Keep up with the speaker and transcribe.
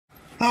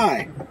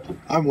Hi,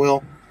 I'm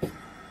Will.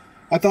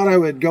 I thought I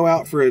would go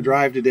out for a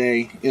drive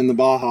today in the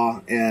Baja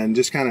and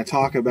just kind of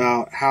talk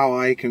about how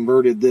I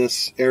converted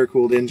this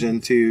air-cooled engine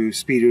to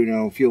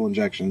Speeduino fuel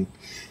injection.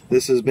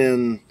 This has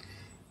been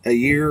a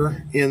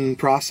year in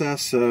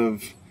process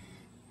of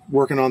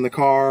working on the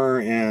car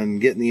and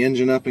getting the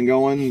engine up and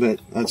going, but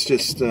let's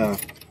just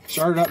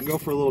start it up and go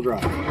for a little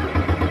drive.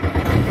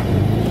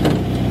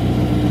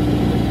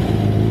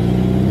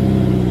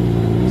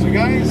 So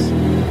guys,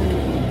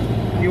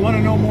 if you want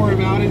to know more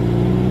about it,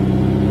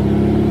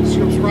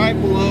 subscribe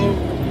below,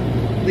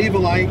 leave a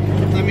like,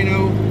 let me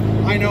know.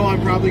 I know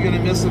I'm probably going to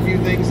miss a few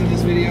things in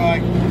this video.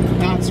 I'm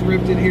not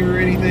scripted here or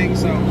anything,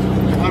 so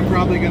I'm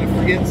probably going to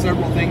forget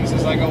several things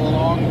as I go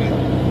along, but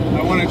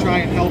I want to try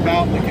and help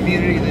out the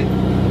community that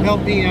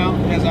helped me out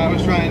as I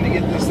was trying to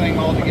get this thing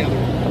all together.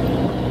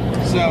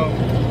 So,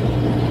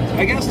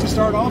 I guess to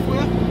start off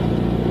with,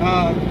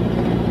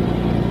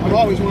 I've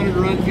always wanted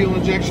to run fuel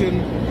injection,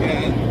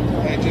 and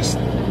I just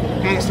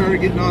kind of started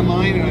getting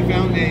online, and I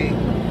found a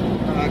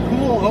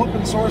cool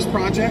open source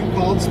project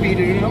called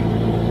Speeduino,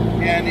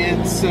 and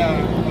it's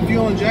a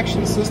fuel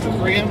injection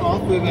system ran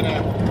off of an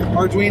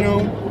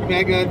Arduino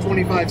BAJA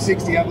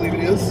 2560, I believe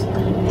it is,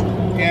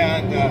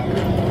 and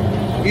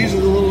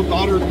uses a little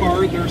daughter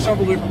card. There are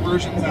several different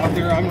versions out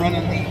there. I'm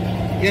running the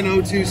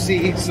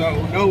NO2C,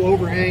 so no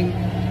overhang,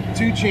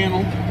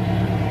 2-channel,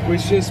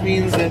 which just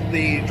means that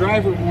the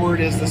driver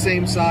board is the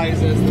same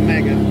size as the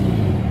Mega.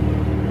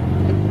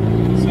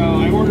 So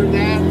I ordered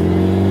that,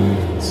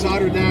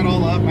 soldered that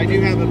all up. I do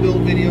have a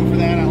build video for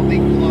that, I'll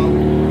link below.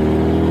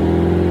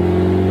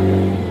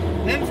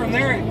 Then from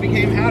there it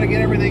became how to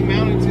get everything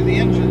mounted to the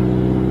engine.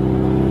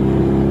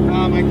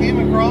 I came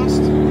across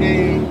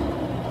a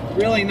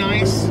really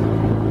nice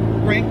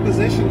crank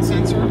position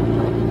sensor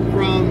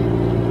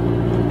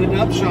from the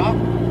Dub shop.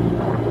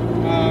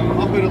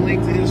 I'll put a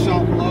link to his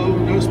shop below.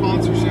 No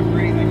sponsorship or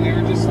anything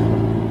there, just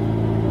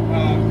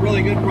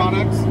really good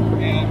product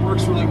and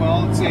works really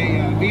well. It's a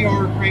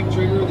VR crank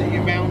trigger that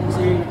you mount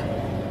to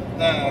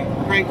the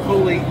crank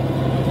pulley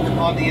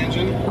on the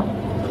engine.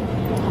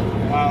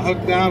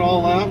 Hooked that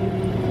all up,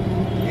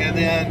 and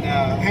then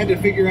had to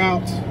figure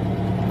out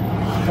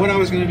what I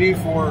was going to do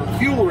for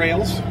fuel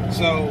rails.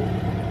 So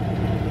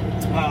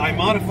I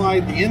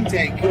modified the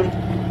intake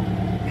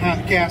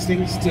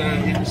castings to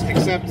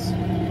accept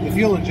the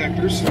fuel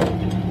injectors,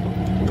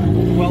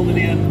 welded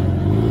in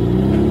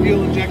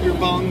fuel injector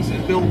bungs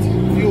and built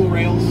fuel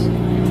rails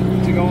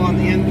to go on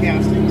the end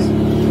castings.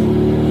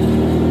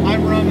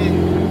 I'm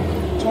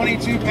running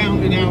 22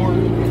 pound an hour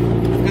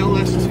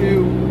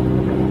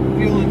LS2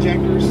 fuel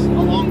injectors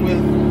along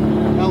with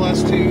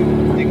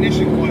LS2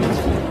 ignition coils.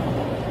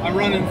 I'm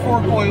running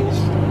 4 coils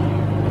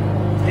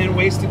and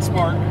wasted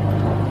spark.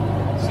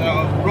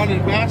 So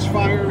running batch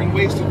fire and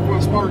wasted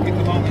spark at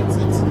the moment,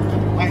 since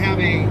I have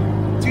a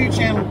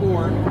 2-channel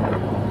board.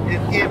 It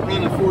can't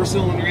run a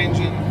 4-cylinder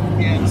engine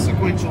in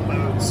sequential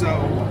mode. So,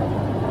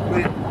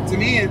 but to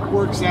me it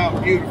works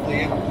out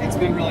beautifully. It's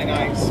been really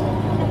nice.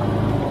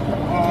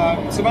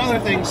 Some other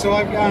things. So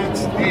I've got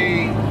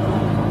a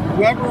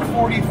Weber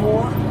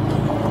 44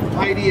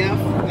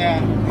 IDF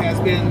that has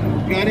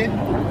been gutted,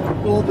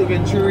 pulled the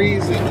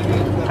Venturis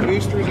and the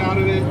boosters out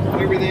of it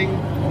and everything,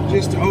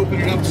 just to open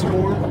it up some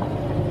more.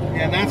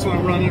 And that's what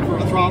I'm running for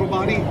a throttle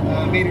body.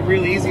 Made it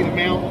really easy to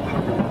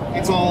mount.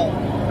 It's all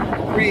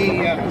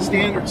pretty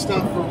standard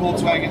stuff for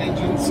Volkswagen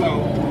engines.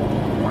 So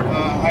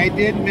I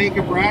did make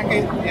a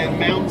bracket and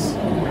mount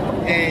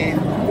a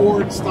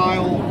Ford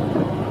style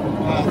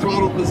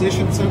throttle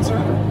position sensor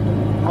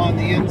on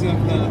the ends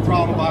of the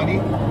throttle body.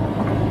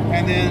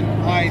 And then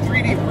I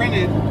 3D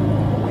printed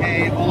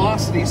a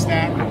velocity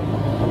stack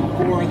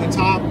for the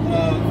top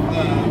of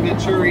the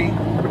Venturi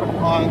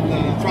on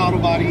the throttle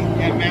body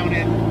and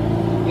mounted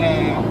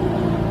the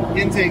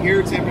intake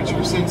air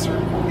temperature sensor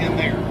in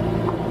there.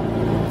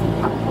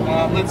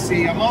 Let's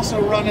see, I'm also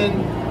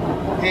running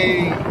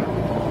a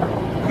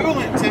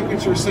coolant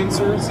temperature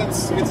sensor.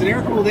 Since it's an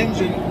air-cooled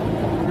engine,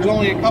 there's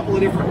only a couple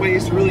of different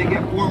ways to really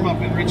get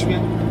warm-up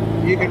enrichment.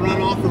 You can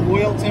run off of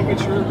oil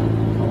temperature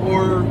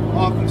or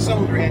off of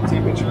cylinder head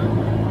temperature.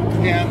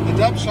 And the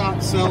Dub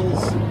shop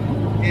sells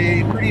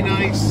a pretty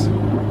nice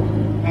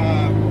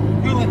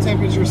coolant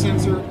temperature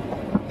sensor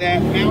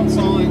that mounts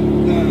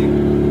on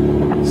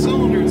the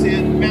cylinder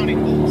tin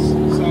mounting bolts.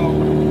 So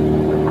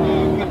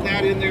put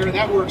that in there.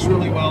 That works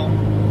really well.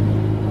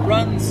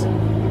 Runs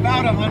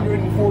about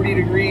 140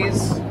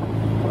 degrees,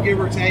 give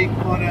or take,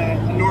 on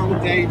a normal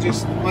day,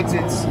 just once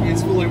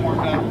it's fully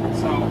warmed up.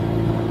 So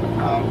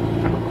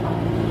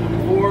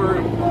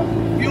for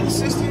fuel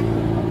system,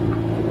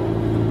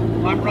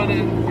 I'm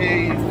running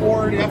a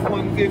Ford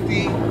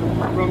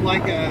F-150 from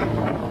like a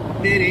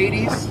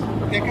mid-80s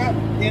pickup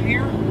in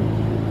here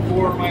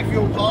for my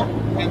fuel pump,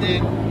 and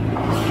then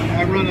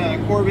I run a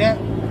Corvette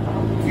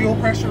fuel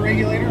pressure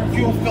regulator,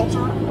 fuel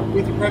filter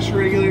with the pressure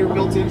regulator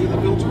built into the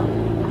filter.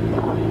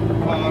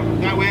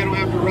 That way I don't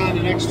have to run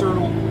an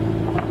external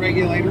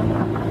regulator.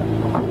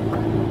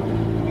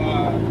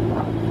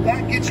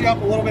 That gets you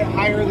up a little bit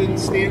higher than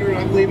standard.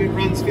 I believe it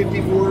runs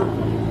 54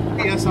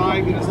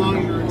 PSI, but as long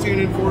as you're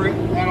tuning for it,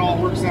 that all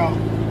works out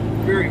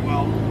very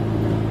well.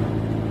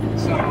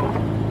 So,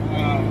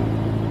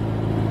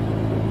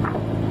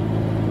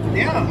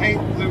 yeah,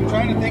 I'm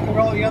trying to think of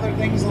all the other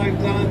things that I've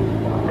done.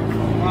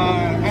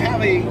 I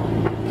have a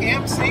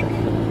cam sync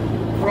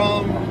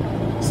from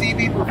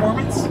CB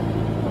Performance.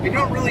 I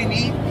don't really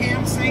need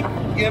cam sync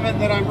given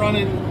that I'm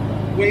running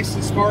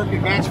wasted spark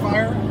and batch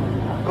fire,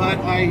 but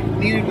I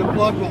needed to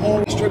plug the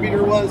whole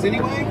distributor was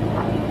anyway,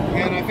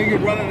 and I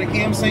figured running a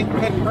cam sync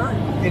couldn't hurt.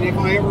 And if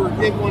I ever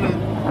did want to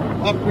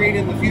upgrade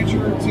in the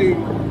future to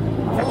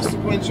full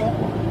sequential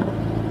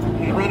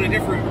and run a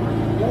different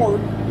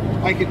board,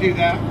 I could do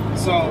that.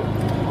 So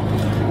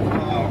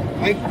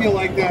I feel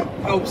like that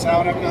helps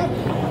out. I'm not.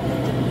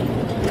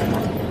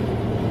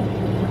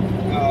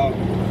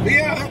 But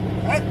yeah,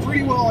 that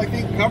pretty well, I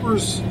think,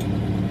 covers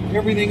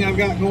everything I've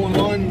got going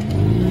on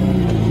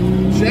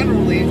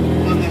generally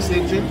on this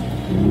engine.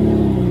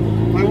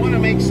 I want to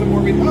make some more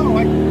videos. Oh,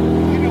 I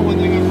know one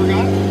thing I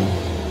forgot.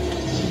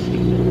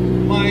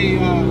 My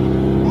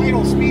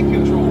idle speed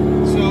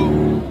control. So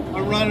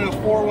I'm running a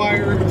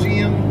 4-wire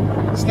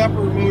GM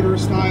stepper motor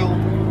style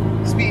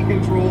speed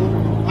control,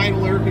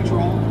 idle air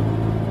control.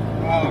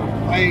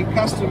 I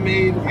custom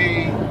made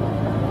a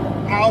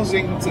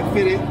housing to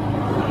fit it.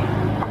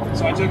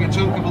 So I took a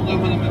chunk of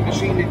aluminum and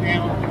machined it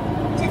down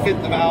to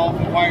fit the valve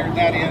and wired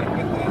that in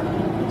with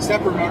the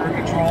stepper motor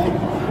control.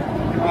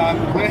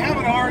 I'm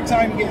having a hard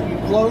time getting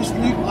closed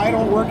loop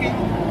idle working.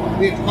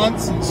 It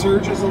hunts and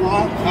surges a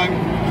lot. I'm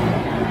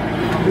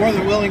more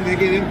than willing to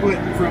get input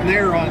from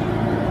there on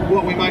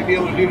what we might be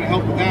able to do to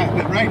help with that.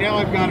 But right now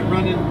I've got it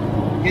running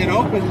in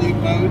open loop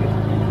mode,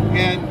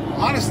 and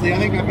honestly I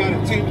think I've got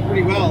it tuned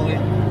pretty well.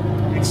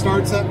 It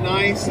starts up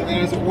nice, and then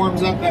as it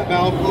warms up, that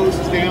valve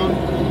closes down.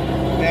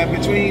 And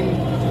between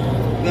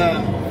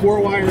the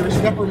 4-wire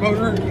stepper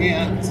motor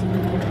and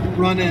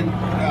running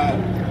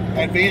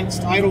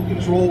advanced idle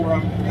control where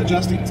I'm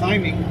adjusting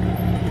timing,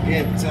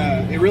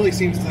 it really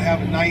seems to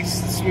have a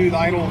nice smooth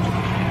idle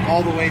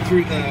all the way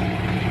through the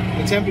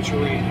temperature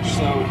range.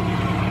 So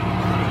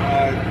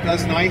it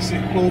does nice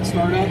at cold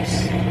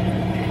startups.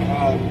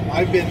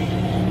 I've been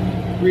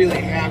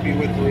really happy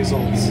with the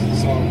results.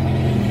 So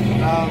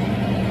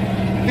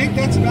I think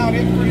that's about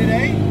it for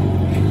today.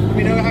 Let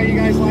me know how you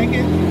guys like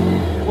it,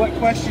 what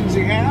questions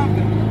you have,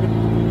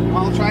 and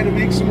I'll try to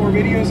make some more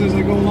videos as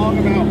I go along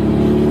about